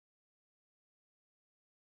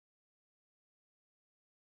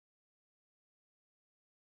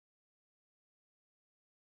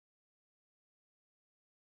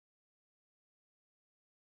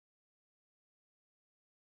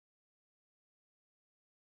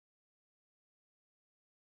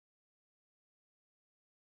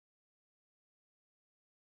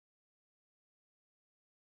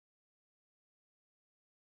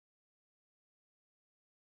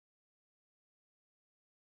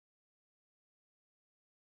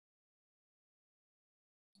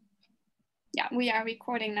Yeah, we are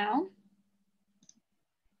recording now.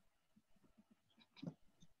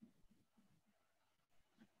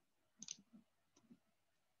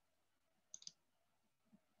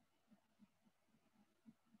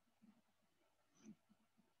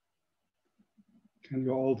 Can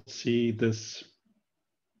you all see this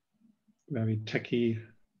very techy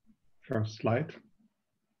first slide?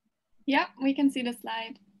 Yeah, we can see the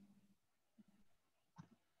slide.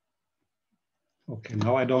 Okay,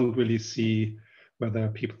 now I don't really see whether there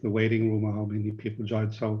are people in the waiting room or how many people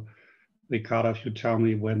joined. So, Ricarda, if you tell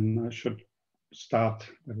me when I should start.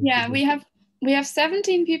 Yeah, we have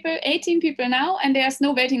 17 people, 18 people now, and there's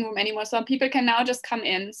no waiting room anymore. So people can now just come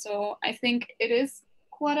in. So I think it is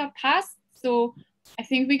 1:15. So I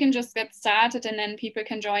think we can just get started and then people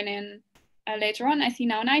can join in later on. I see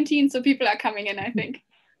now 19, so people are coming in, I think.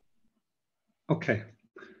 Okay,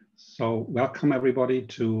 so welcome everybody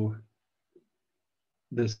to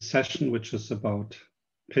this session, which is about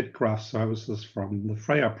PID Graph Services from the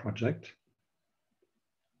Freya project.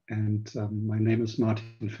 And my name is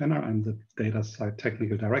Martin Fenner. I'm the Data Site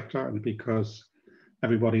Technical Director. And because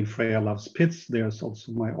everybody in Freya loves PIDs, there's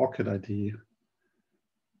also my ORCID ID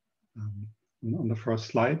on the first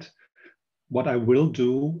slide. What I will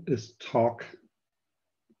do is talk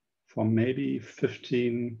for maybe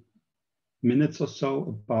 15 minutes or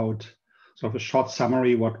so about sort of a short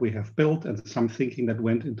summary, what we have built and some thinking that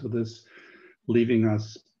went into this, leaving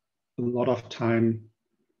us a lot of time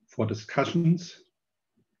for discussions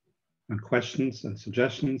and questions and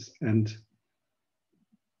suggestions. And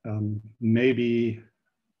maybe,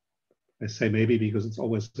 I say maybe because it's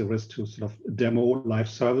always the risk to sort of demo live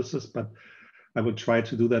services, but I will try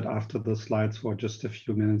to do that after the slides for just a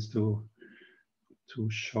few minutes to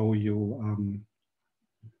show you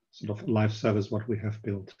sort of a live service, what we have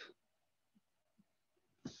built.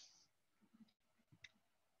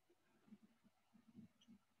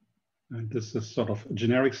 And this is sort of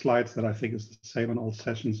generic slides that I think is the same in all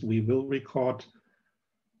sessions. We will record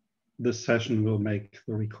this session. We'll make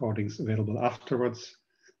the recordings available afterwards,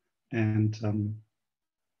 and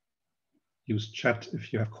use chat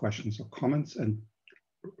if you have questions or comments. And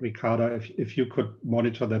Ricarda, if you could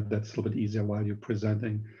monitor that, that's a little bit easier while you're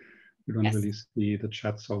presenting. You don't really see the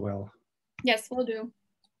chat so well. Yes, we'll do.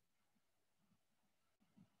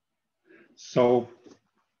 So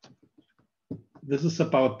this is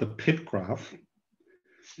about the PID graph.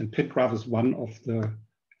 And PID graph is one of the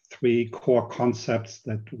 3 core concepts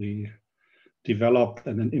that we developed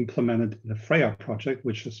and then implemented in the Freya project,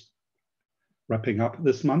 which is wrapping up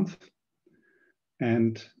this month.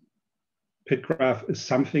 And PID graph is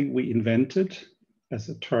something we invented as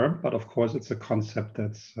a term, but of course it's a concept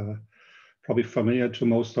that's probably familiar to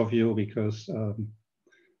most of you because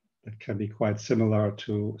it can be quite similar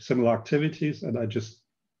to similar activities. And I just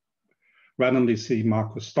randomly see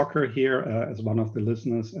Markus Stocker here as one of the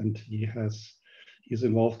listeners, and he's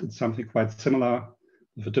involved in something quite similar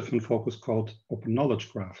with a different focus called Open Knowledge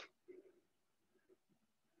Graph.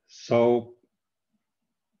 So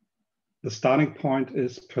the starting point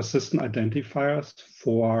is persistent identifiers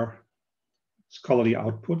for scholarly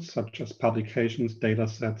outputs, such as publications, data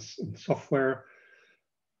sets, and software.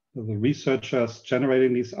 The researchers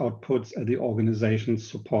generating these outputs and the organizations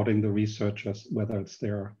supporting the researchers, whether it's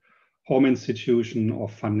their home institution or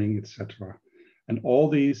funding, etc. And all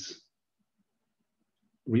these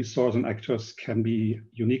resource and actors can be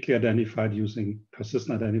uniquely identified using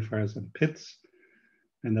persistent identifiers and PIDs.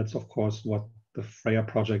 And that's, of course, what the Freya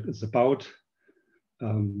project is about.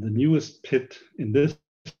 The newest PID in this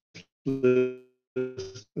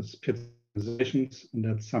list is PID organizations, and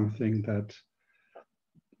that's something that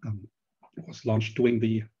was launched during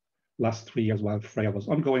the last 3 years while Freya was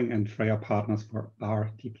ongoing, and Freya partners are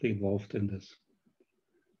deeply involved in this.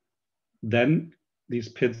 Then these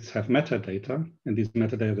PIDs have metadata, and these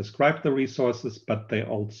metadata describe the resources, but they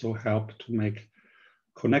also help to make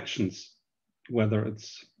connections, whether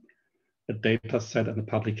it's a data set and a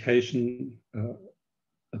publication,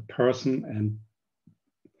 a person and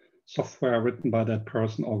software written by that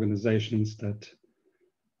person, organizations that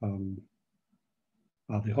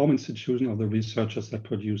are the home institution or the researchers that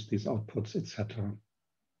produce these outputs, etc.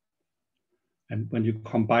 And when you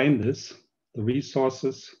combine this, the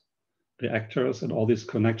resources, the actors, and all these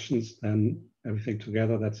connections, then everything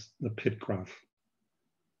together, that's the PID graph.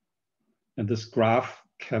 And this graph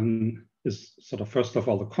is sort of, first of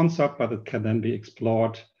all, the concept, but it can then be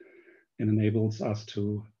explored and enables us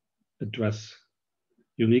to address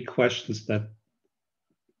unique questions that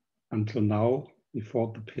until now,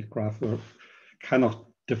 before the PID graph, were kind of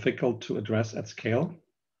difficult to address at scale.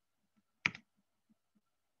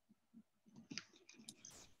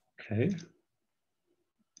 Okay,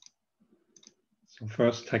 So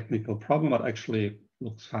first technical problem, but actually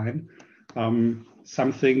looks fine.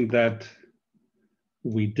 Something that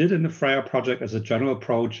we did in the Freya project as a general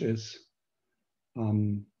approach is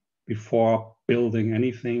before building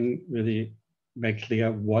anything, really make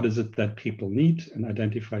clear what is it that people need and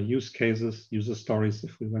identify use cases, user stories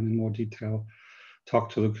if we went in more detail, talk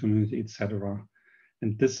to the community, etc.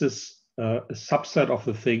 And this is a subset of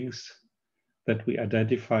the things that we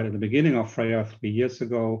identified at the beginning of Freya 3 years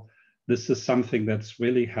ago. This is something that's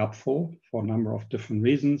really helpful for a number of different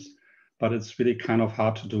reasons, but it's really kind of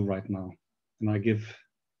hard to do right now. And I give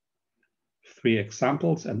 3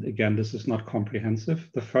 examples. And again, this is not comprehensive.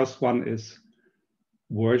 The first one is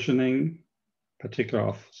versioning, particular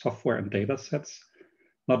of software and data sets.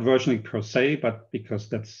 Not versioning per se, but because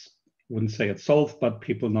that's, I wouldn't say it's solved, but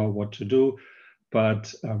people know what to do.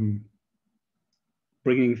 But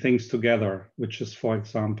bringing things together, which is, for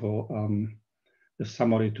example, if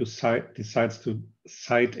somebody decides to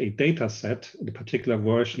cite a data set, a particular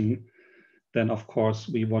version, then of course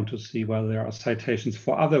we want to see whether there are citations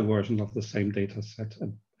for other versions of the same data set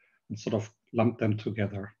and sort of lump them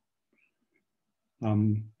together.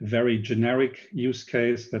 Very generic use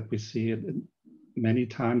case that we see many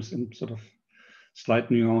times in sort of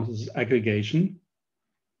slight nuances, aggregation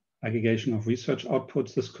of research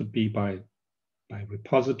outputs. This could be by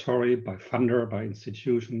repository, by funder, by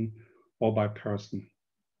institution, or by person.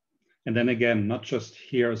 And then again, not just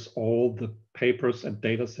here's all the papers and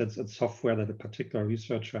data sets and software that a particular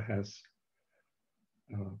researcher has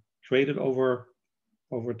created over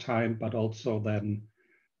time, but also then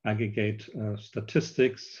aggregate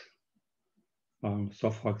statistics.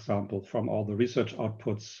 So for example, from all the research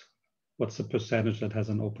outputs, what's the percentage that has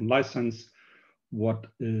an open license? What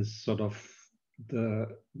is sort of the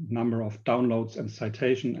number of downloads and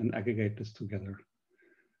citation, and aggregate this together.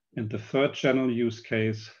 And the third general use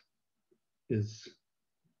case is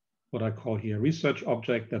what I call here research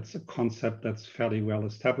object. That's a concept that's fairly well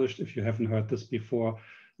established. If you haven't heard this before,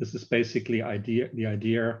 this is basically the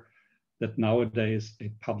idea that nowadays a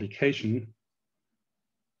publication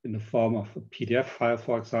in the form of a PDF file,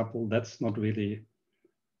 for example, that's not really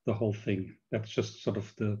the whole thing. That's just sort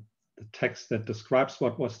of the text that describes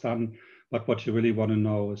what was done. But what you really want to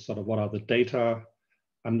know is sort of what are the data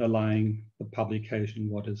underlying the publication,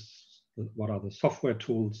 what are the software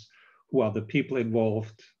tools, who are the people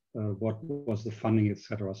involved, what was the funding,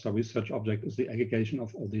 etc. So research object is the aggregation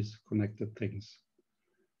of all these connected things.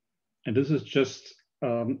 And this is just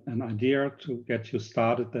an idea to get you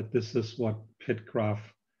started that this is what PID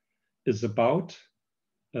Graph is about.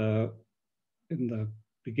 In the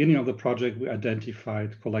beginning of the project, we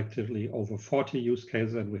identified collectively over 40 use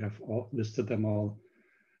cases, and we have all listed them all.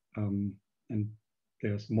 And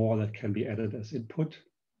there's more that can be added as input.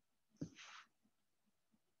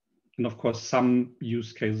 And of course, some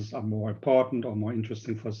use cases are more important or more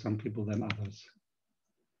interesting for some people than others.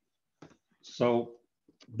 So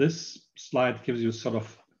this slide gives you sort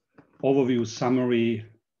of overview summary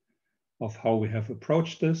of how we have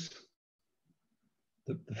approached this.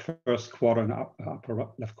 The first quarter in the upper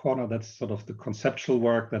left corner, that's sort of the conceptual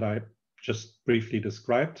work that I just briefly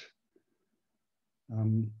described.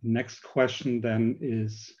 Next question then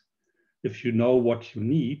is, if you know what you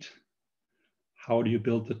need, how do you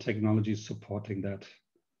build the technology supporting that?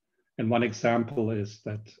 And one example is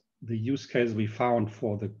that the use case we found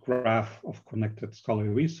for the graph of connected scholarly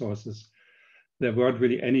resources, there weren't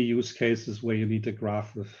really any use cases where you need a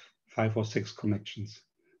graph with 5 or 6 connections.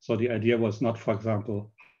 So the idea was not, for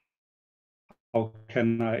example, how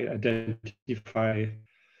can I identify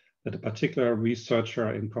that a particular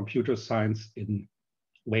researcher in computer science in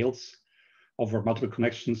Wales over multiple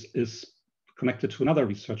connections is connected to another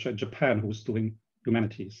researcher in Japan who's doing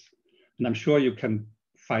humanities. And I'm sure you can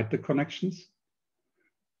find the connections,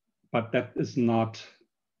 but that is not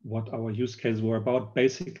what our use cases were about.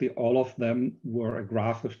 Basically, all of them were a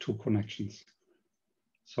graph with 2 connections.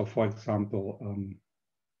 So for example,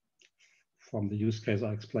 from the use case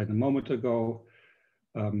I explained a moment ago,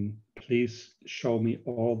 please show me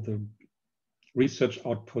all the research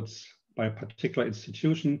outputs by a particular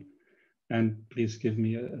institution, and please give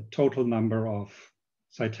me a total number of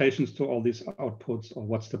citations to all these outputs, or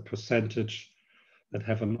what's the percentage that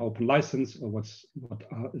have an open license, or what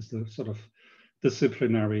is the sort of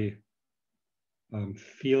disciplinary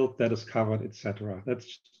field that is covered, etc.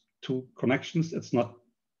 That's 2 connections. It's not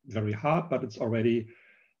very hard, but it's already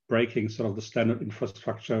breaking sort of the standard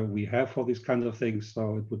infrastructure we have for these kinds of things.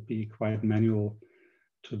 So it would be quite manual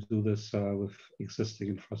to do this with existing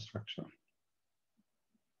infrastructure.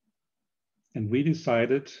 And we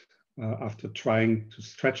decided, after trying to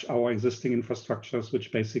stretch our existing infrastructures,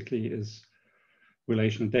 which basically is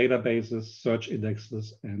relational databases, search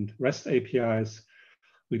indexes, and REST APIs.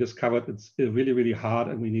 We discovered it's really, really hard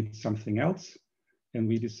and we need something else. And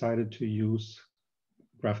we decided to use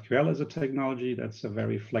GraphQL as a technology. That's a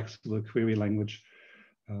very flexible query language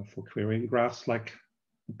for querying graphs like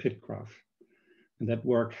the PID graph. And that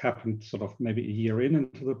work happened sort of maybe a year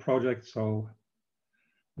into the project, so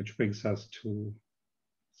which brings us to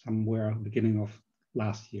somewhere beginning of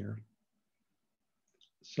last year.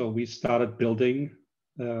 So we started building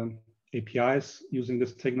APIs using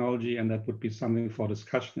this technology, and that would be something for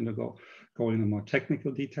discussion and to go into more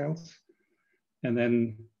technical details. And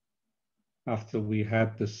then after we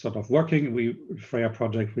had this sort of working, Freya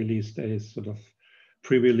project released a sort of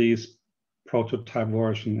pre-release prototype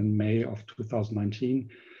version in May of 2019.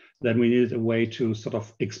 Then we needed a way to sort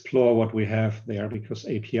of explore what we have there, because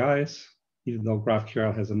APIs, even though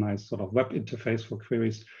GraphQL has a nice sort of web interface for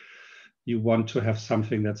queries, you want to have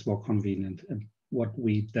something that's more convenient. And what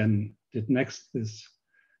we then did next is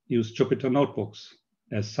use Jupyter Notebooks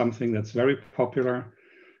as something that's very popular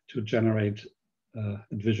to generate and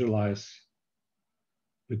visualize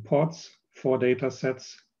reports for data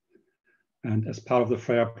sets. And as part of the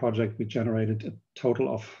Freya project, we generated a total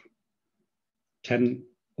of 10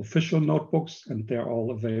 official notebooks, and they're all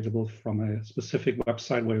available from a specific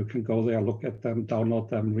website where you can go there, look at them, download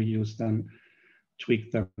them, reuse them,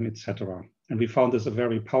 tweak them, etc. And we found this a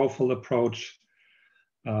very powerful approach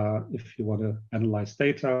if you want to analyze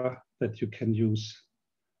data, that you can use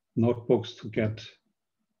notebooks to get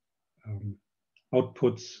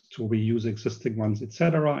outputs, to reuse existing ones,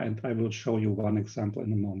 etc. And I will show you one example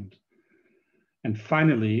in a moment. And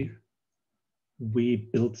finally, we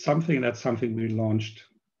built something, that's something we launched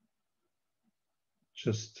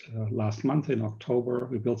just last month in October.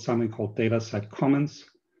 We built something called DataSite Commons,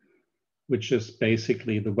 which is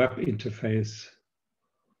basically the web interface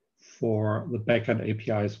for the backend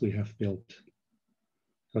APIs we have built.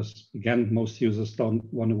 Because again, most users don't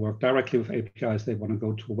want to work directly with APIs. They want to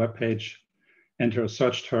go to a web page, enter a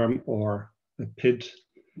search term or a PID,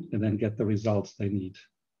 and then get the results they need.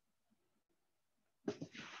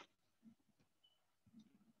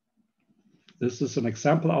 This is an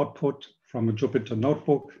example output from a Jupyter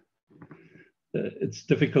notebook. It's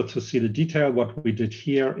difficult to see the detail. What we did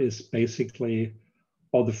here is basically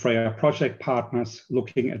all the Freya project partners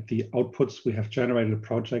looking at the outputs we have generated a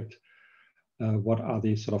project. What are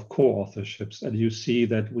the sort of co-authorships? And you see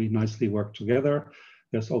that we nicely work together.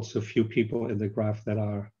 There's also a few people in the graph that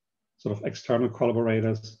are sort of external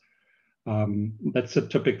collaborators. That's a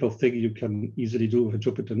typical thing you can easily do with a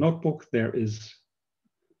Jupyter notebook. There is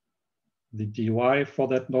the DUI for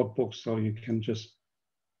that notebook, so you can just,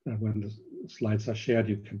 when the slides are shared,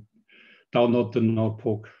 you can download the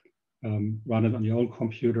notebook, run it on your own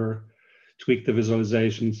computer, tweak the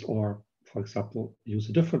visualizations, or, for example, use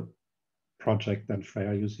a different project than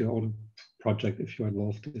Freya. Use your own project if you're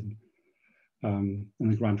involved in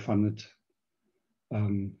a grant-funded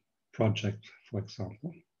project, for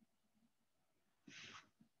example.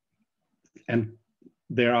 And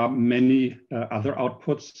there are many other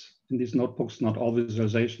outputs in these notebooks, not all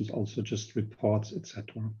visualizations, also just reports,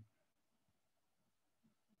 etc.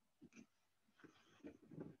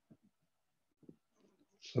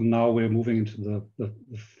 So now we're moving into the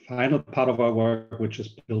final part of our work, which is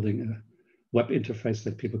building a web interface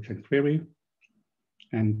that people can query.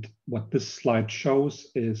 And what this slide shows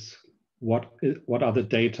is what are the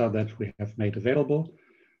data that we have made available.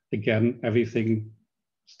 Again, everything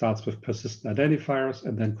starts with persistent identifiers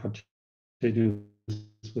and then continues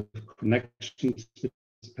with connections with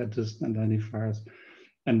persistent identifiers.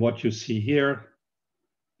 And what you see here,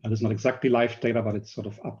 and it's not exactly live data, but it's sort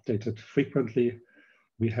of updated frequently.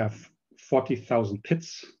 We have 40,000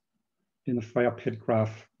 PIDs in the Freya PID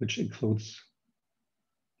graph, which includes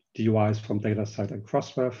DUIs from DataSite and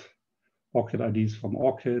Crossref, ORCID IDs from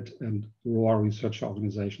ORCID, and ROR researcher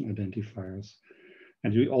organization identifiers.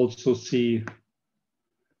 And you also see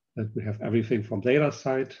that we have everything from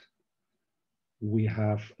DataSite. We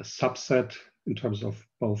have a subset in terms of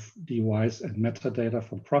both DUIs and metadata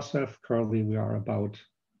from Crossref. Currently, we are about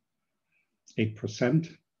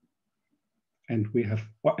 8%. And we have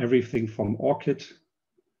everything from ORCID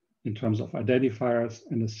in terms of identifiers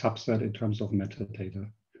and a subset in terms of metadata.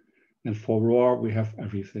 And for ROR, we have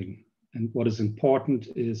everything. And what is important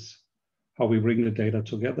is how we bring the data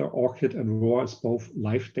together. ORCID and ROR is both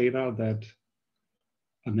live data that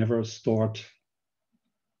are never stored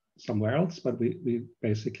somewhere else, but we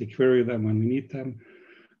basically query them when we need them.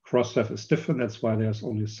 Crossref is different. That's why there's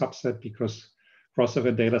only a subset, because Crossref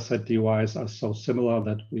and DataSite DUIs are so similar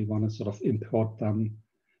that we want to sort of import them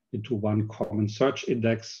into one common search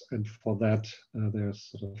index. And for that,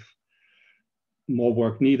 there's sort of more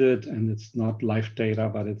work needed, and it's not live data,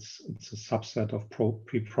 but it's a subset of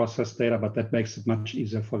pre-processed data, but that makes it much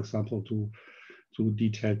easier, for example, to do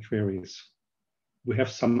detailed queries. We have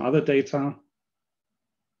some other data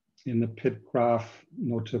in the PID graph,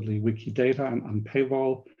 notably Wikidata and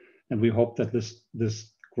Unpaywall, and we hope that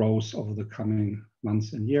this grows over the coming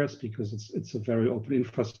months and years, because it's a very open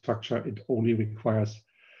infrastructure. It only requires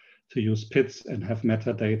to use PIDs and have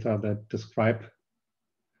metadata that describe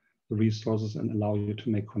the resources and allow you to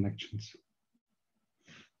make connections.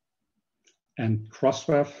 And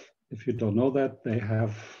Crossref, if you don't know that, they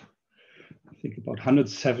have, I think, about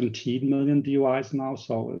 117 million DOIs now.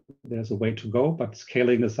 So there's a way to go, but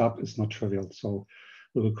scaling this up is not trivial. So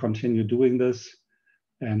we will continue doing this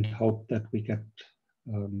and hope that we get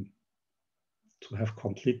to have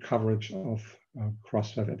complete coverage of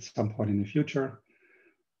Crossref at some point in the future.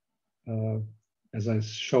 As I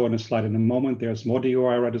show in a slide in a moment, there's more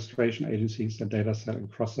DOI registration agencies and dataset in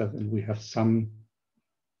Crossref, and we have some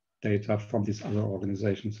data from these other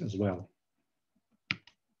organizations as well.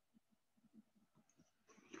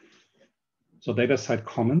 So DataSite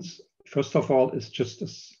Commons, first of all, is just a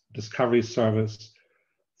discovery service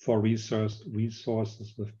for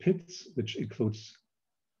resources with PIDs, which includes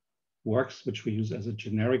works, which we use as a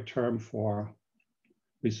generic term for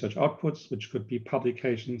research outputs, which could be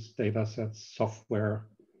publications, data sets, software,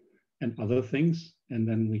 and other things. And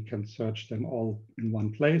then we can search them all in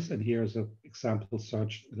one place. And here's an example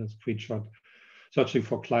search, a screenshot, searching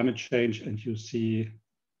for climate change. And you see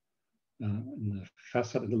in the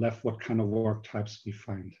facet on the left what kind of work types we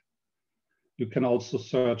find. You can also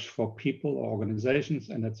search for people or organizations,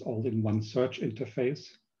 and that's all in one search interface.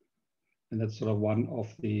 And that's sort of one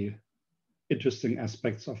of the interesting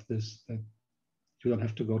aspects of this, that you don't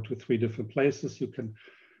have to go to 3 different places. You can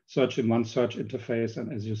search in one search interface.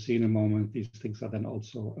 And as you see in a moment, these things are then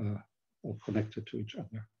also all connected to each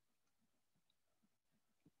other.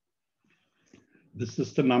 This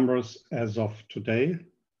is the numbers as of today.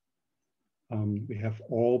 We have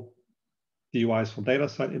all DOIs from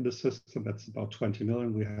DataSite in the system. That's about 20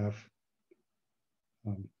 million. We have,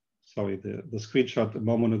 sorry, the screenshot a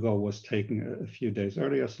moment ago was taken a few days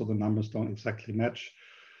earlier, so the numbers don't exactly match.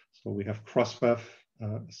 So we have Crossref,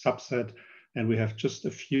 subset, and we have just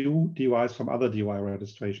a few DOIs from other DOI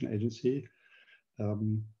registration agency,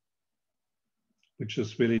 which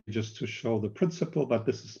is really just to show the principle, but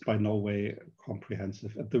this is by no way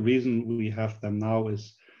comprehensive. And the reason we have them now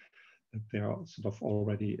is that they are sort of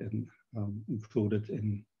already included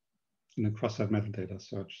in a Crossref metadata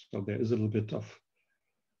search. So there is a little bit of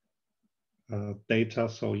data,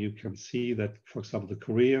 so you can see that, for example, the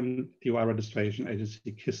Korean DOI registration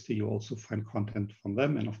agency, KISTI, you also find content from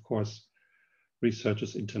them. And of course, research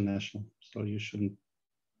is international. So you shouldn't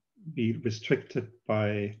be restricted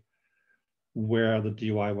by where the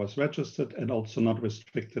DOI was registered, and also not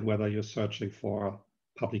restricted whether you're searching for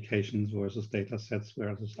publications versus data sets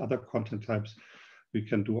versus other content types. We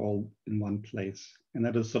can do all in one place. And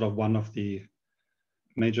that is sort of one of the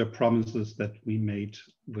major promises that we made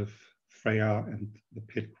with Freya and the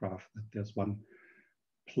PID graph, that there's one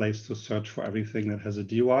place to search for everything that has a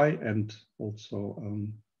DOI, and also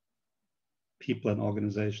people and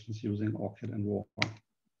organizations using ORCID and ROR.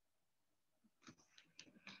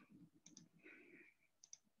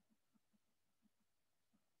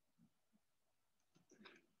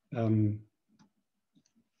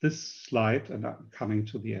 This slide, and I'm coming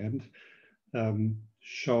to the end,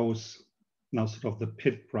 shows now sort of the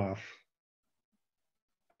PID graph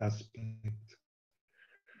aspect.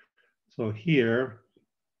 So here,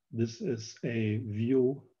 this is a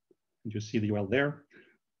view, and you see the URL there,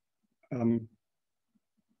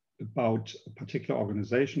 about a particular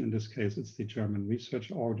organization. In this case, it's the German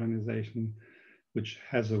Research Organization, which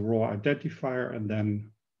has a ROR identifier, and then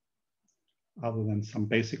other than some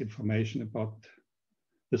basic information about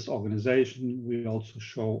this organization, we also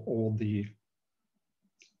show all the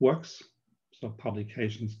works, so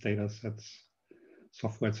publications, data sets,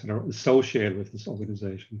 software, etc., associated with this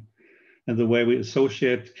organization. And the way we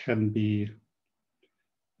associate can be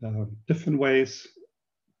different ways.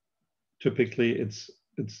 Typically, it's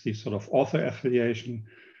the sort of author affiliation,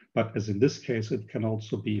 but as in this case, it can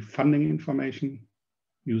also be funding information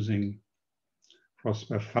using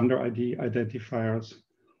Crossref funder ID identifiers,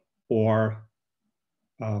 or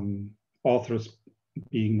authors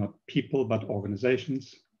being not people, but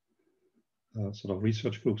organizations, sort of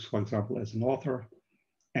research groups, for example, as an author.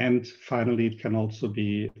 And finally, it can also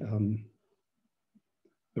be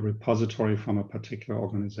a repository from a particular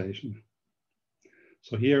organization.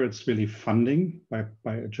 So here it's really funding by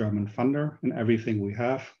a German funder and everything we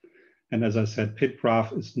have. And as I said, PID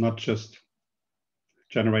Graph is not just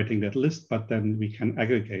generating that list, but then we can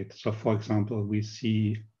aggregate. So for example, we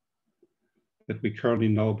see that we currently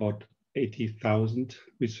know about 80,000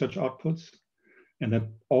 research outputs, and that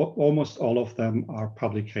almost all of them are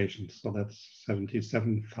publications. So that's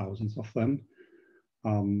 77,000 of them.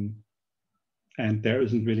 And there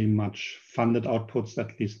isn't really much funded outputs,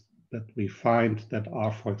 at least that we find, that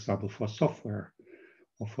are, for example, for software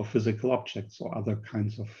or for physical objects or other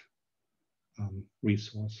kinds of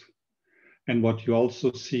resource. And what you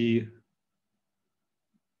also see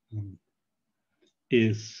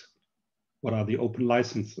is what are the open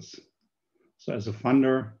licenses. So as a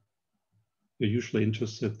funder, you're usually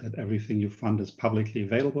interested that everything you fund is publicly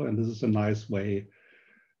available. And this is a nice way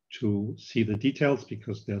to see the details,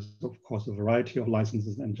 because there's of course a variety of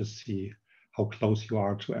licenses, and just see how close you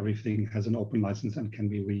are to everything has an open license and can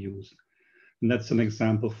be reused. And that's an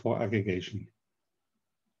example for aggregation.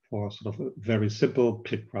 For sort of a very simple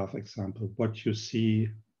PID graph example, what you see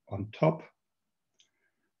on top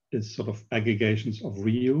is sort of aggregations of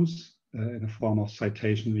reuse in a form of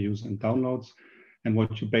citation, views, and downloads. And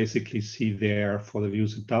what you basically see there for the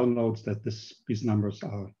views and downloads, that these numbers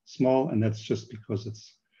are small, and that's just because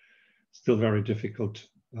it's still very difficult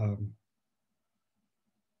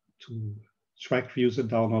to track views and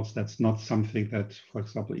downloads. That's not something that, for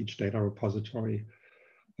example, each data repository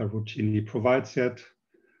routinely provides yet.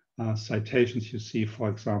 Citations, you see, for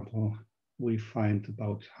example, we find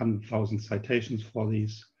about 100,000 citations for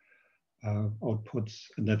these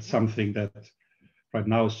outputs. And that's something that right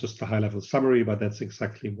now is just a high-level summary, but that's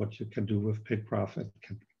exactly what you can do with PID Graph and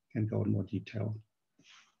can go in more detail.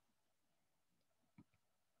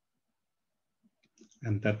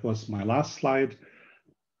 And that was my last slide.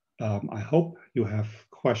 I hope you have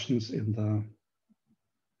questions in the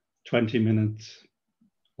 20 minutes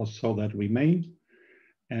or so that remain.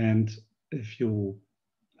 And if you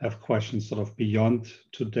have questions sort of beyond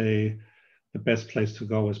today, the best place to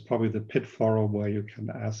go is probably the PID forum, where you can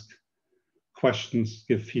ask questions,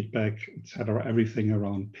 give feedback, etc. Everything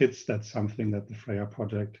around PIDs. That's something that the Freya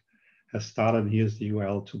project has started. Here's the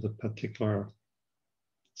URL to the particular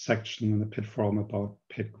section in the PID forum about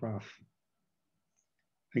PID Graph.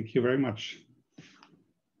 Thank you very much.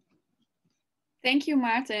 Thank you,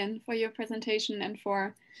 Martin, for your presentation and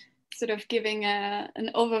for sort of giving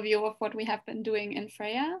an overview of what we have been doing in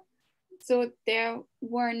Freya. So there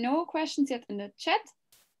were no questions yet in the chat,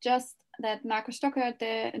 just that Markus Stocker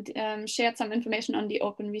shared some information on the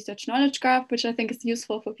Open Research Knowledge Graph, which I think is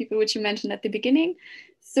useful for people, which you mentioned at the beginning.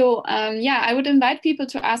 So yeah, I would invite people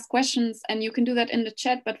to ask questions, and you can do that in the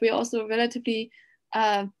chat, but we're also a relatively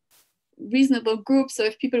reasonable group. So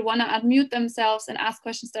if people want to unmute themselves and ask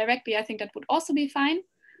questions directly, I think that would also be fine.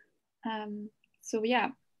 So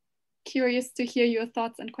yeah, curious to hear your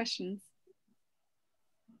thoughts and questions.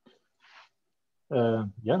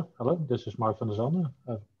 Yeah, hello, this is Mark van der Zande.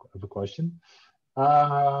 I have a question.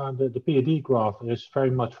 The PID graph is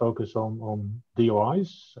very much focused on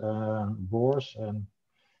DOIs, boars,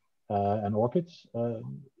 and orchids.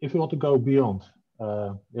 If you want to go beyond,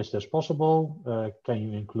 is this possible? Can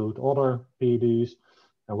you include other PIDs?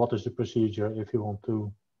 And what is the procedure if you want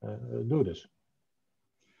to do this?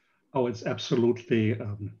 Oh, it's absolutely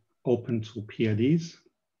open to PIDs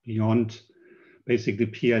beyond basically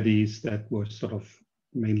PIDs that were sort of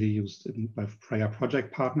mainly used by Freya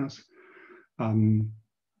project partners.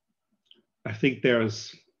 I think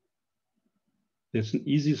there's an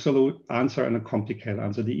easy answer and a complicated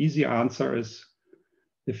answer. The easy answer is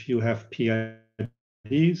if you have PIDs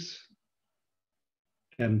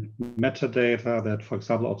and metadata that, for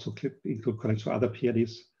example, also include connect to other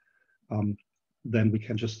PIDs, then we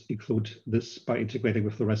can just include this by integrating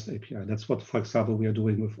with the REST API. That's what, for example, we are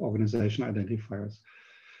doing with organization identifiers.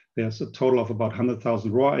 There's a total of about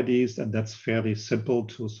 100,000 raw IDs, and that's fairly simple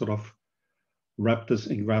to sort of wrap this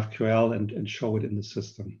in GraphQL and show it in the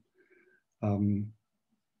system.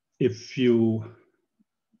 If you,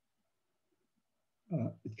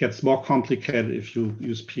 it gets more complicated if you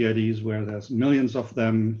use PIDs where there's millions of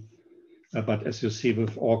them. But as you see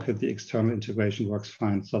with ORCID, the external integration works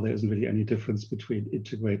fine. So there isn't really any difference between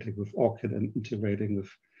integrating with ORCID and integrating with,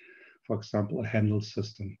 for example, a handle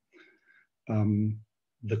system.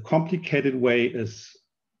 The complicated way is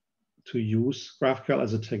to use GraphQL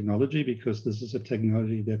as a technology, because this is a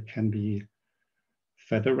technology that can be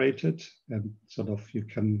federated and sort of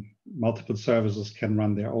multiple services can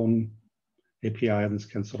run their own API, and this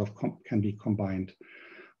can sort of can be combined.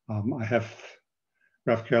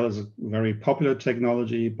 GraphQL is a very popular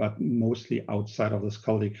technology, but mostly outside of the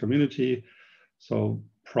scholarly community. So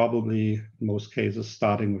probably in most cases,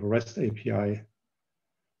 starting with a REST API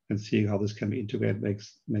and seeing how this can be integrated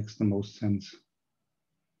makes the most sense.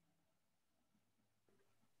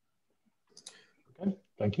 Okay,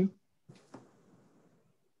 thank you.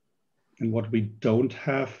 And what we don't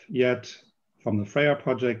have yet from the Freya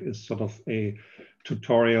project is sort of a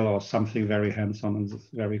tutorial or something very hands-on and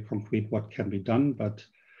very concrete what can be done. But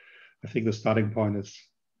I think the starting point is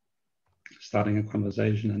starting a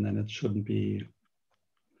conversation, and then it shouldn't be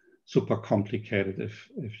super complicated if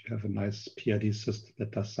you have a nice PID system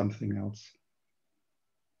that does something else.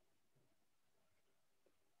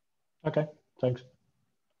 Okay, thanks.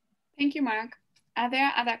 Thank you, Mark. Are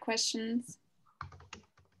there other questions?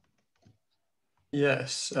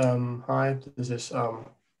 Yes. Hi, this is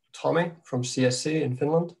Tommy from CSC in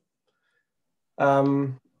Finland.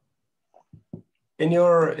 In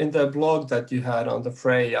the blog that you had on the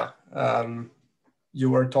Freya, you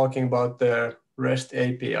were talking about the REST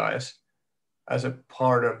APIs as a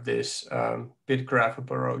part of this PID graph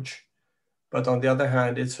approach. But on the other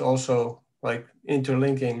hand, it's also like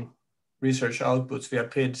interlinking research outputs via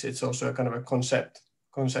PIDs. It's also a kind of a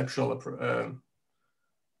conceptual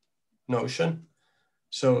notion.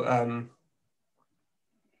 So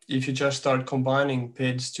if you just start combining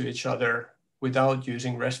PIDs to each other without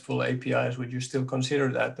using RESTful APIs, would you still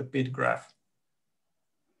consider that the PID graph?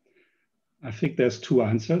 I think there's two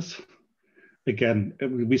answers. Again,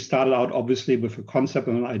 we started out obviously with a concept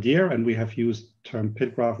and an idea, and we have used the term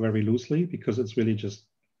PID graph very loosely because it's really just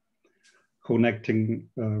connecting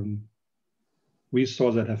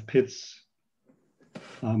resources that have PIDs.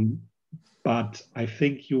 But I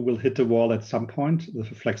think you will hit the wall at some point with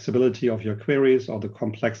the flexibility of your queries or the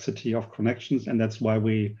complexity of connections. And that's why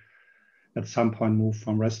we, at some point, move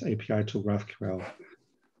from REST API to GraphQL.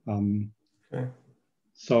 Okay.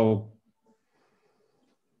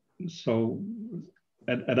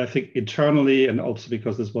 And I think internally, and also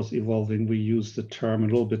because this was evolving, we use the term a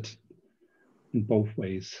little bit in both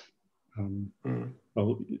ways.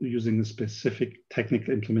 Well, using a specific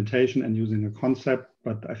technical implementation and using a concept,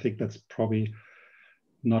 but I think that's probably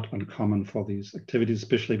not uncommon for these activities,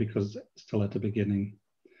 especially because it's still at the beginning.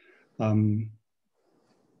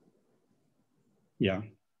 Yeah.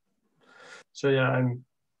 So yeah, I'm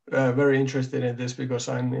very interested in this because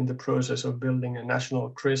I'm in the process of building a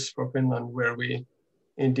national CRIS for Finland, where we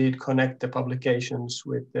indeed connect the publications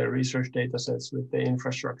with the research data sets, with the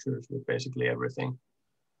infrastructures, with basically everything.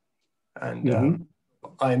 And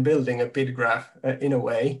I'm building a PID graph in a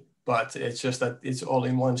way, but it's just that it's all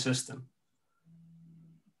in one system.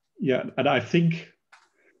 Yeah, and I think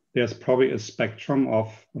there's probably a spectrum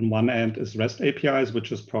of, on one end is REST APIs,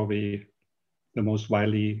 which is probably the most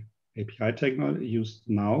widely API technology used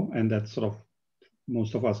now, and that's sort of,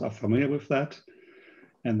 most of us are familiar with that.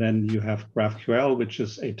 And then you have GraphQL, which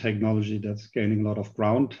is a technology that's gaining a lot of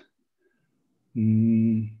ground,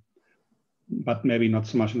 but maybe not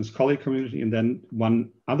so much in the scholarly community. And then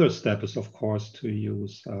one other step is, of course, to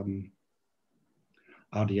use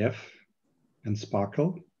RDF and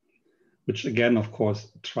Sparkle, which again, of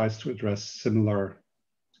course, tries to address similar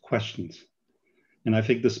questions. And I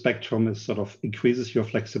think the spectrum is sort of increases your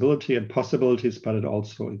flexibility and possibilities, but it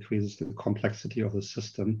also increases the complexity of the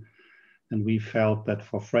system. And we felt that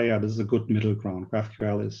for Freya, this is a good middle ground.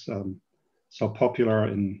 GraphQL is so popular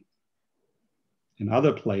in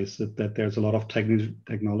other places that there's a lot of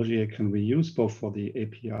technology it can reuse, both for the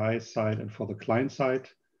API side and for the client side.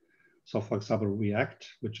 So for example, React,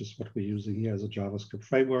 which is what we're using here as a JavaScript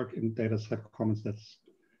framework in Dataset Commons, that's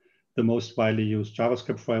the most widely used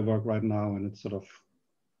JavaScript framework right now, and it sort of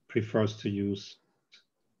prefers to use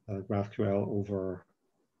GraphQL over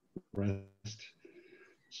REST.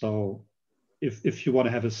 So if you want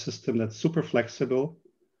to have a system that's super flexible,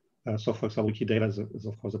 so for example, Wikidata is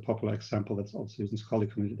of course a popular example that's also used in scholarly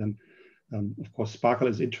community, then of course Sparkle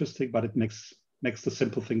is interesting, but it makes the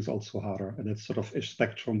simple things also harder. And it's sort of a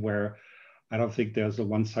spectrum where I don't think there's a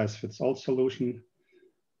one size fits all solution.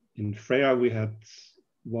 In Freya, we had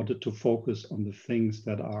wanted to focus on the things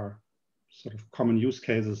that are sort of common use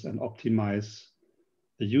cases and optimize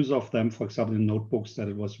the use of them. For example, in notebooks, that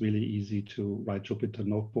it was really easy to write Jupyter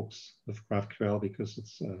notebooks with GraphQL because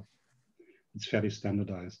it's fairly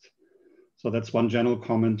standardized. So that's one general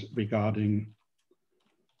comment regarding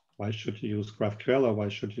why should you use GraphQL or why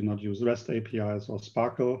should you not use REST APIs or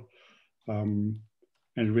Sparkle? And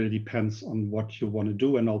it really depends on what you want to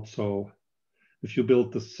do. And also, if you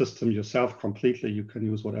build the system yourself completely, you can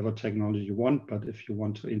use whatever technology you want. But if you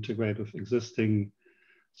want to integrate with existing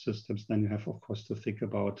systems, then you have, of course, to think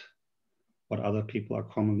about what other people are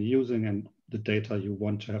commonly using and the data you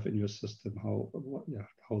want to have in your system, how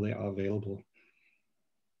they are available.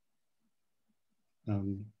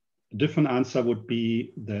 A different answer would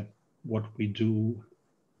be that what we do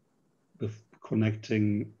with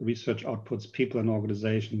connecting research outputs, people and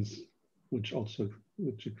organizations, which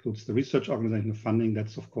includes the research organization funding,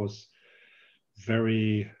 that's of course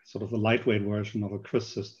very sort of a lightweight version of a CRIS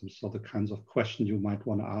system. So the kinds of questions you might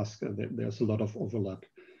want to ask, there's a lot of overlap.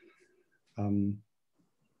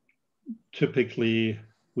 Typically,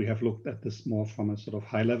 we have looked at this more from a sort of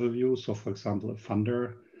high level view. So for example, a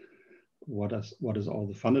funder, what is all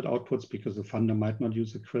the funded outputs, because the funder might not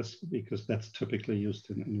use a CRIS because that's typically used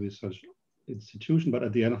in research institution. But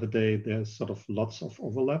at the end of the day, there's sort of lots of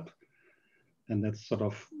overlap. And that's sort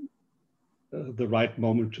of the right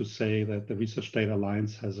moment to say that the Research Data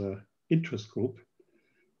Alliance has an interest group,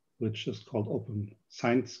 which is called Open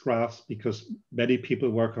Science Graphs, because many people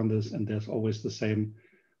work on this and there's always the same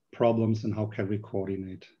problems and how can we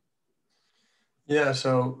coordinate. Yeah,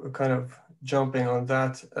 so kind of jumping on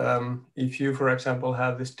that, if you, for example,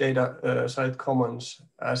 have this data site commons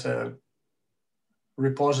as a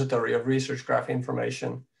repository of research graph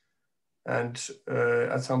information, and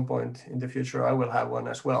at some point in the future, I will have one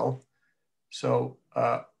as well. So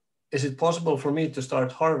is it possible for me to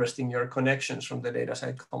start harvesting your connections from the data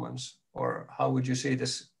site commons? Or how would you see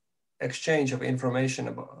this exchange of information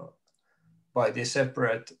about, by the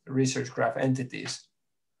separate research graph entities?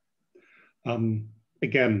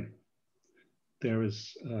 Again, there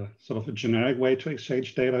is sort of a generic way to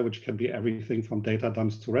exchange data, which can be everything from data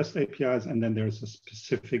dumps to REST APIs. And then there's a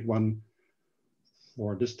specific one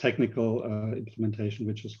for this technical implementation,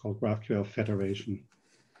 which is called GraphQL Federation.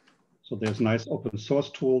 So there's nice open source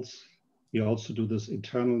tools. We also do this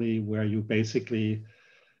internally where you basically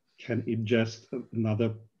can ingest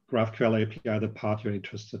another GraphQL API, the part you're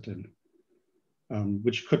interested in,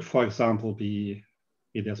 which could, for example, be,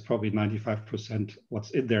 there's probably 95%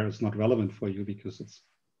 what's in there is not relevant for you because it's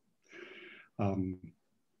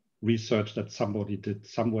research that somebody did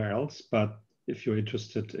somewhere else. But if you're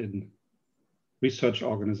interested in research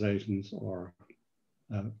organizations or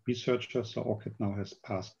researchers, so ORCID now has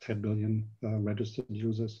passed 10 billion registered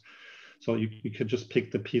users. So you can just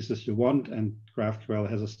pick the pieces you want, and GraphQL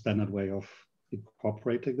has a standard way of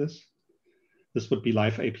incorporating this. This would be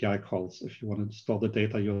live API calls. If you want to store the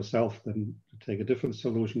data yourself, then you take a different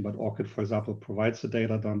solution. But ORCID, for example, provides a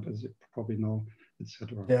data dump, as you probably know,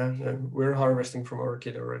 etc. Yeah, we're harvesting from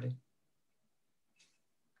ORCID already.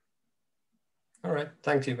 All right,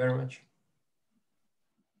 thank you very much.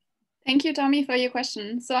 Thank you, Tommy, for your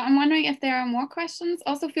question. So I'm wondering if there are more questions.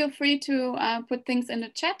 Also feel free to put things in the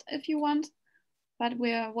chat if you want, but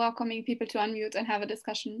we're welcoming people to unmute and have a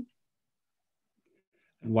discussion.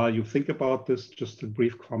 And while you think about this, just a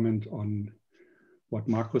brief comment on what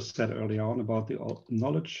Markus said earlier on about the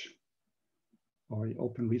knowledge or the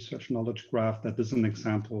open research knowledge graph. That is an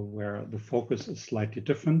example where the focus is slightly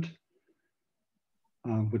different,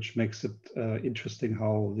 which makes it interesting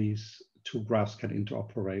how these two graphs can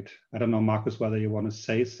interoperate. I don't know, Markus, whether you want to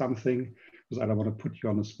say something, because I don't want to put you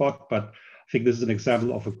on the spot, but I think this is an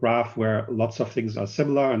example of a graph where lots of things are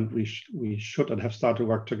similar and we should and have started to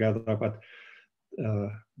work together, but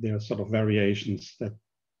there are sort of variations that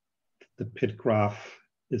the PID graph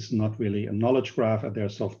is not really a knowledge graph, and there are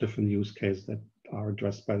sort of different use cases that are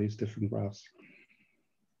addressed by these different graphs.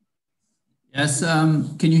 Yes,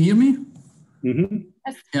 can you hear me? Mm-hmm.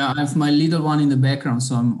 Yeah, I have my little one in the background,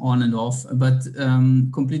 so I'm on and off, but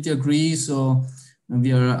completely agree. So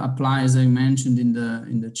we are applying, as I mentioned in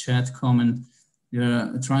the chat comment, we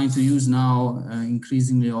are trying to use now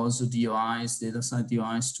increasingly also DOIs, data site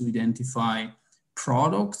DOIs, to identify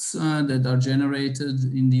products that are generated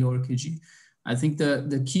in the ORCID. I think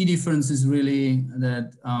the key difference is really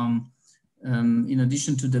that in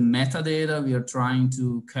addition to the metadata, we are trying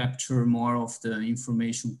to capture more of the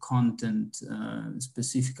information content,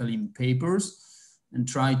 specifically in papers, and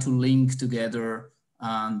try to link together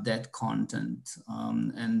that content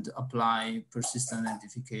and apply persistent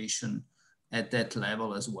identification at that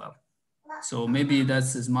level as well. So maybe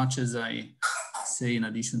that's as much as I say in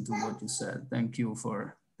addition to what you said. Thank you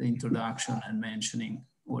for the introduction and mentioning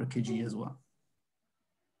ORCID as well.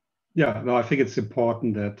 Yeah, no, I think it's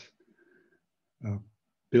important that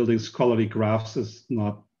building scholarly graphs is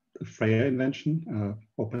not a Freya invention.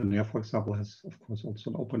 OpenAIRE, for example, has, of course,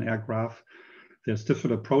 also an OpenAIRE graph. There's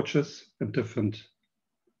different approaches and different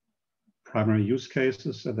primary use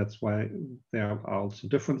cases, and that's why there are also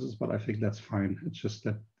differences, but I think that's fine. It's just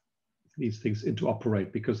that these things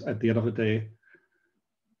interoperate, because at the end of the day,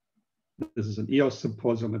 this is an EOS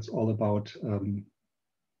symposium. It's all about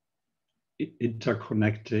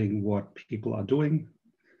interconnecting what people are doing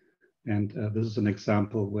And this is an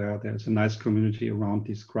example where there's a nice community around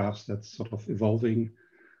these graphs that's sort of evolving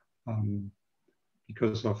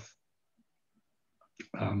because of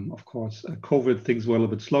course, COVID, things were a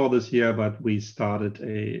little bit slower this year, but we started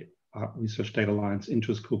a Research Data Alliance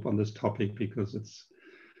interest group on this topic because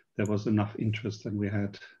there was enough interest, and we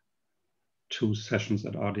had 2 sessions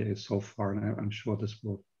at RDA so far, and I'm sure this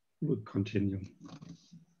will continue.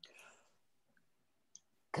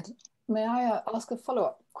 May I ask a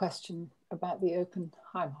follow-up question about the open,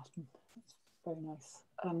 hi Martin, that's very nice,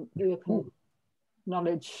 the open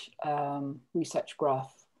knowledge research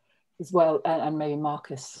graph as well, and maybe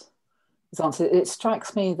Marcus has answered. It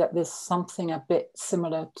strikes me that there's something a bit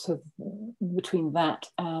similar to between that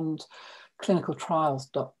and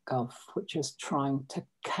clinicaltrials.gov, which is trying to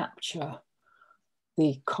capture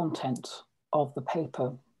the content of the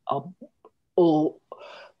paper, or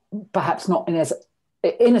perhaps not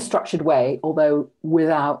in a structured way, although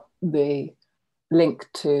without the link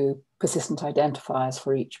to persistent identifiers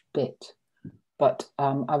for each bit. But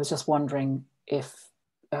I was just wondering if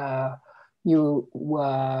you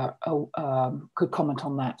were could comment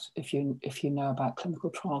on that, if you know about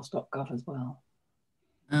clinicaltrials.gov as well.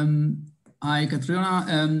 Hi,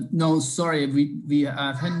 Katrina. No, sorry, we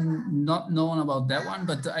hadn't not known about that one,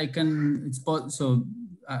 but I can.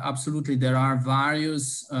 Absolutely, there are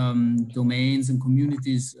various domains and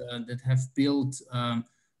communities that have built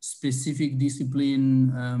specific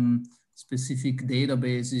discipline, specific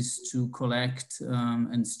databases to collect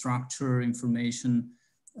and structure information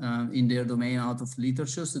in their domain out of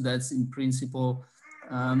literature. So that's in principle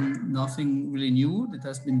nothing really new. That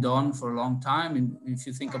has been done for a long time. And if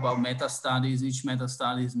you think about meta studies, each meta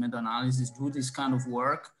studies, meta-analysis do this kind of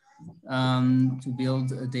work to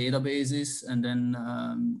build databases and then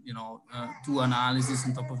do analysis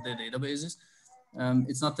on top of their databases.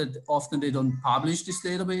 It's not that often they don't publish these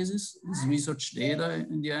databases, this research data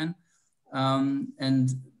in the end. And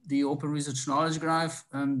the Open Research Knowledge Graph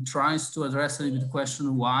tries to address a little bit the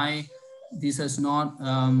question why this has not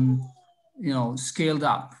scaled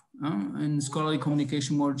up in scholarly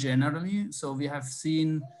communication more generally. So we have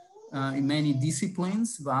seen in many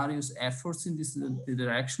disciplines various efforts in this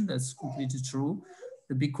direction. That's completely true.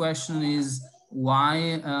 The big question is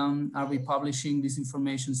why are we publishing this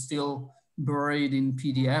information still buried in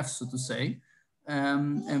PDF, so to say,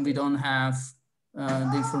 and we don't have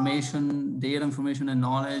the information, data information and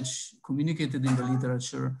knowledge communicated in the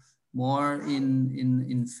literature more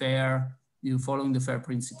in FAIR, following the FAIR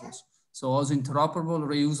principles. So also interoperable,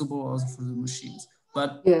 reusable also for the machines.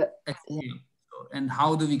 But and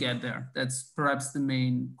how do we get there? That's perhaps the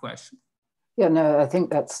main question. Yeah, no, I think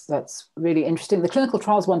that's really interesting. The clinical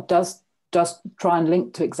trials one does try and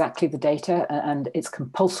link to exactly the data, and it's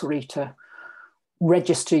compulsory to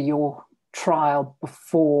register your trial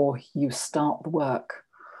before you start the work,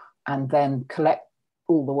 and then collect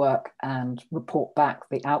all the work and report back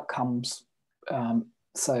the outcomes.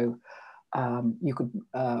 So you could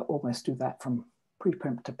almost do that from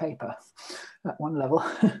preprint to paper at one level.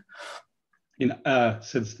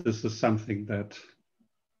 Since this is something that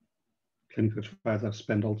clinical trials I've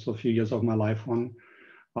spent also a few years of my life on,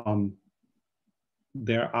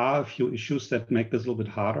 there are a few issues that make this a little bit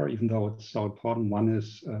harder, even though it's so important. One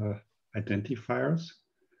is identifiers.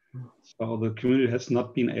 So the community has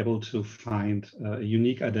not been able to find a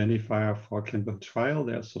unique identifier for a clinical trial.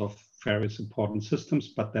 There are sort of various important systems,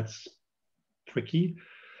 but that's tricky.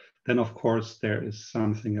 Then, of course, there is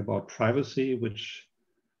something about privacy, which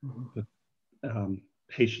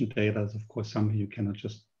patient data is, of course, something you cannot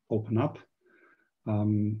just open up.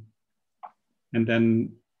 And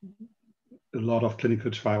then a lot of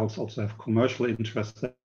clinical trials also have commercial interests.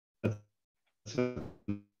 It's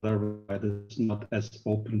not as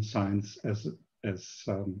open science as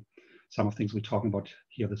some of things we're talking about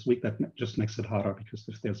here this week. That just makes it harder, because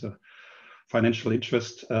if there's a financial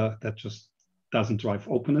interest, that just doesn't drive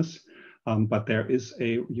openness. But there is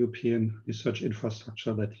a European research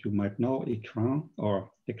infrastructure that you might know, ICRAN,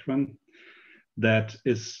 that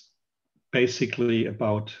is basically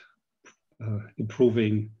about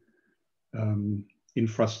improving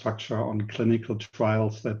infrastructure on clinical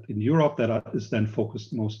trials that in Europe is then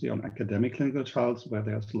focused mostly on academic clinical trials, where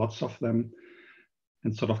there's lots of them,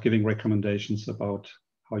 and sort of giving recommendations about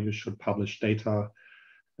how you should publish data,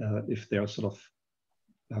 if there's sort of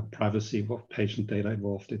privacy of patient data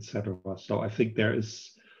involved, etc. So I think there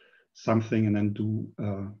is something, and then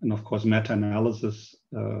and of course meta-analysis,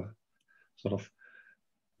 sort of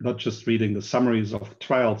not just reading the summaries of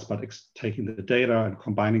trials, but taking the data and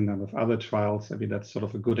combining them with other trials. I mean, that's sort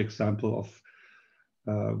of a good example of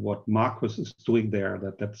what Marcus is doing there.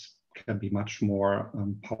 That's can be much more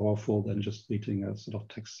powerful than just reading a sort of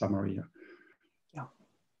text summary. Yeah.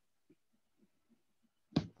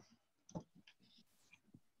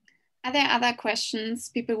 Are there other questions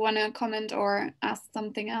people want to comment or ask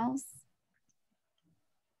something else?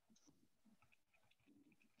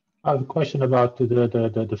 I have a question about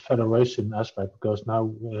the federation aspect, because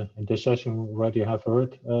now in this session we already have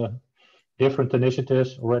heard different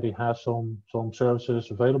initiatives already have some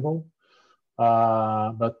services available,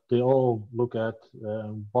 but they all look at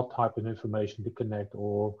what type of information to connect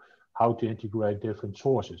or how to integrate different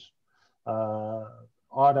sources.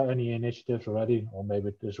 Are there any initiatives already, or maybe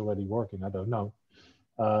it is already working, I don't know,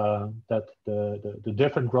 that the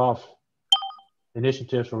different graph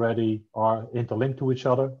initiatives already are interlinked to each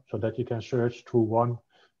other so that you can search through one,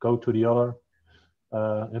 go to the other,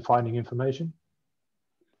 and finding information?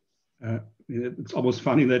 It's almost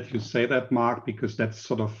funny that you say that, Mark, because that's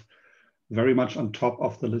sort of very much on top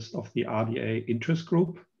of the list of the RDA interest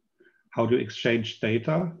group, how to exchange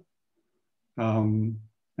data.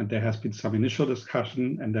 And there has been some initial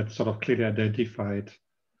discussion, and that's sort of clearly identified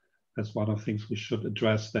as one of the things we should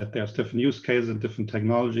address, that there's different use cases and different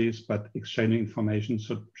technologies, but exchanging information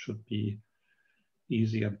should be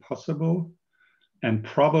easy and possible. And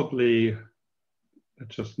probably,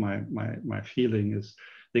 that's just my feeling, is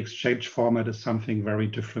the exchange format is something very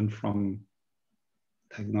different from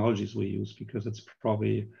technologies we use, because it's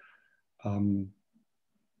probably, and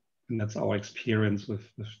that's our experience with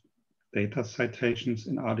data citations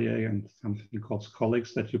in RDA and something called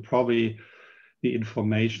colleagues, that you probably, the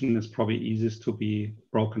information is probably easiest to be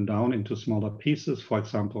broken down into smaller pieces. For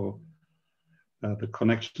example, the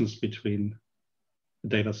connections between a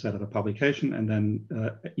data set and a publication, and then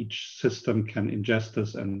each system can ingest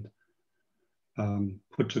this and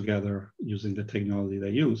put together using the technology they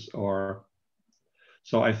use. Or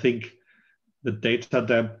so I think the data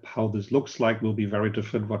depth, how this looks like, will be very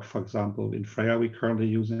different. What, for example, in Freya we're currently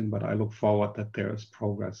using, but I look forward that there is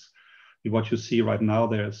progress. What you see right now,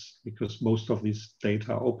 there's, because most of these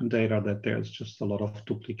data, open data, that there's just a lot of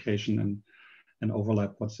duplication and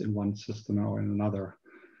overlap what's in one system or in another.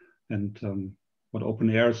 And what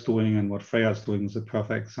OpenAir is doing and what Freya is doing is a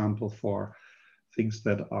perfect example for things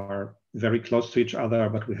that are very close to each other,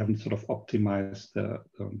 but we haven't sort of optimized the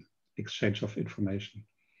exchange of information.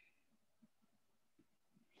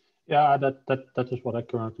 Yeah, that is what I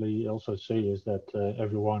currently also see, is that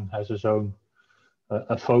everyone has his own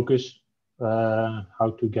a focus,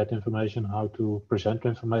 how to get information, how to present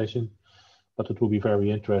information. But it will be very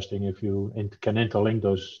interesting if you can interlink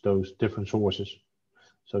those different sources,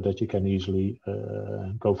 so that you can easily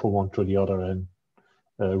go from one to the other and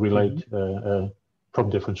relate from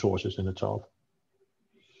different sources in itself.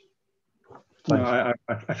 No,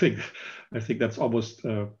 I think that's almost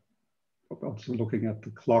also looking at the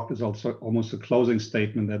clock is also almost a closing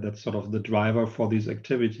statement, that that's sort of the driver for these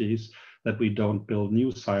activities, that we don't build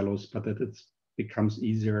new silos, but that it becomes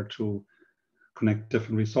easier to connect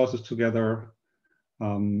different resources together.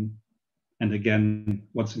 And again,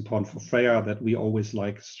 what's important for Freya, that we always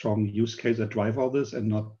like strong use case that drive all this, and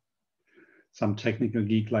not some technical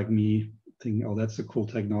geek like me thinking, oh, that's a cool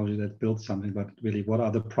technology that builds something, but really, what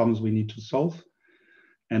are the problems we need to solve?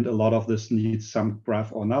 And a lot of this needs some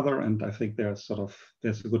graph or another. And I think there's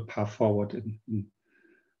a good path forward in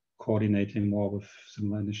coordinating more with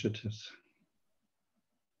similar initiatives.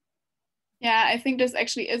 Yeah, I think this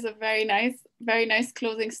actually is a very nice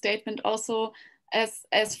closing statement. Also, as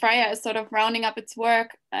Freya is sort of rounding up its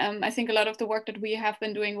work, I think a lot of the work that we have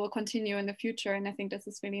been doing will continue in the future. And I think this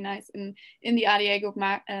is really nice in the RDA group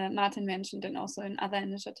Martin mentioned, and also in other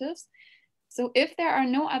initiatives. So if there are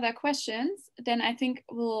no other questions, then I think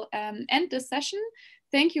we'll end this session.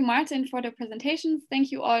 Thank you, Martin, for the presentations.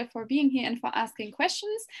 Thank you all for being here and for asking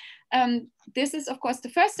questions. This is, of course, the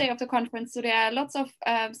first day of the conference, so there are lots of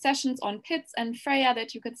sessions on PIDs and Freya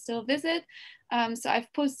that you could still visit. So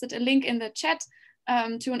I've posted a link in the chat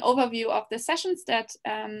to an overview of the sessions that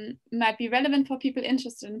might be relevant for people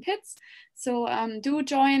interested in PIDs. So do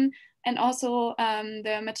join. And also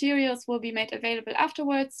the materials will be made available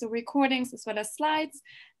afterwards, so recordings as well as slides.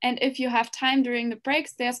 And if you have time during the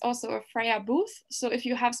breaks, there's also a Freya booth. So if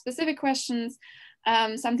you have specific questions,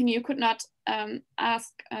 something you could not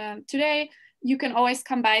ask today, you can always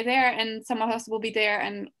come by there, and some of us will be there,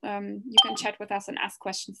 and you can chat with us and ask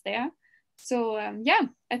questions there. So yeah,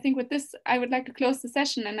 I think with this, I would like to close the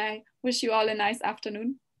session, and I wish you all a nice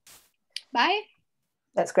afternoon. Bye.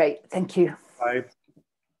 That's great. Thank you. Bye.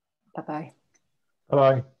 Bye-bye.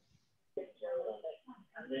 Bye-bye.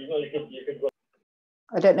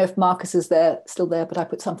 I don't know if Marcus is still there, but I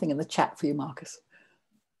put something in the chat for you, Marcus.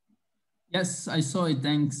 Yes, I saw it.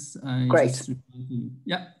 Thanks. Great.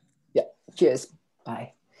 Yeah. Yeah. Cheers.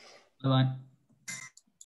 Bye. Bye-bye.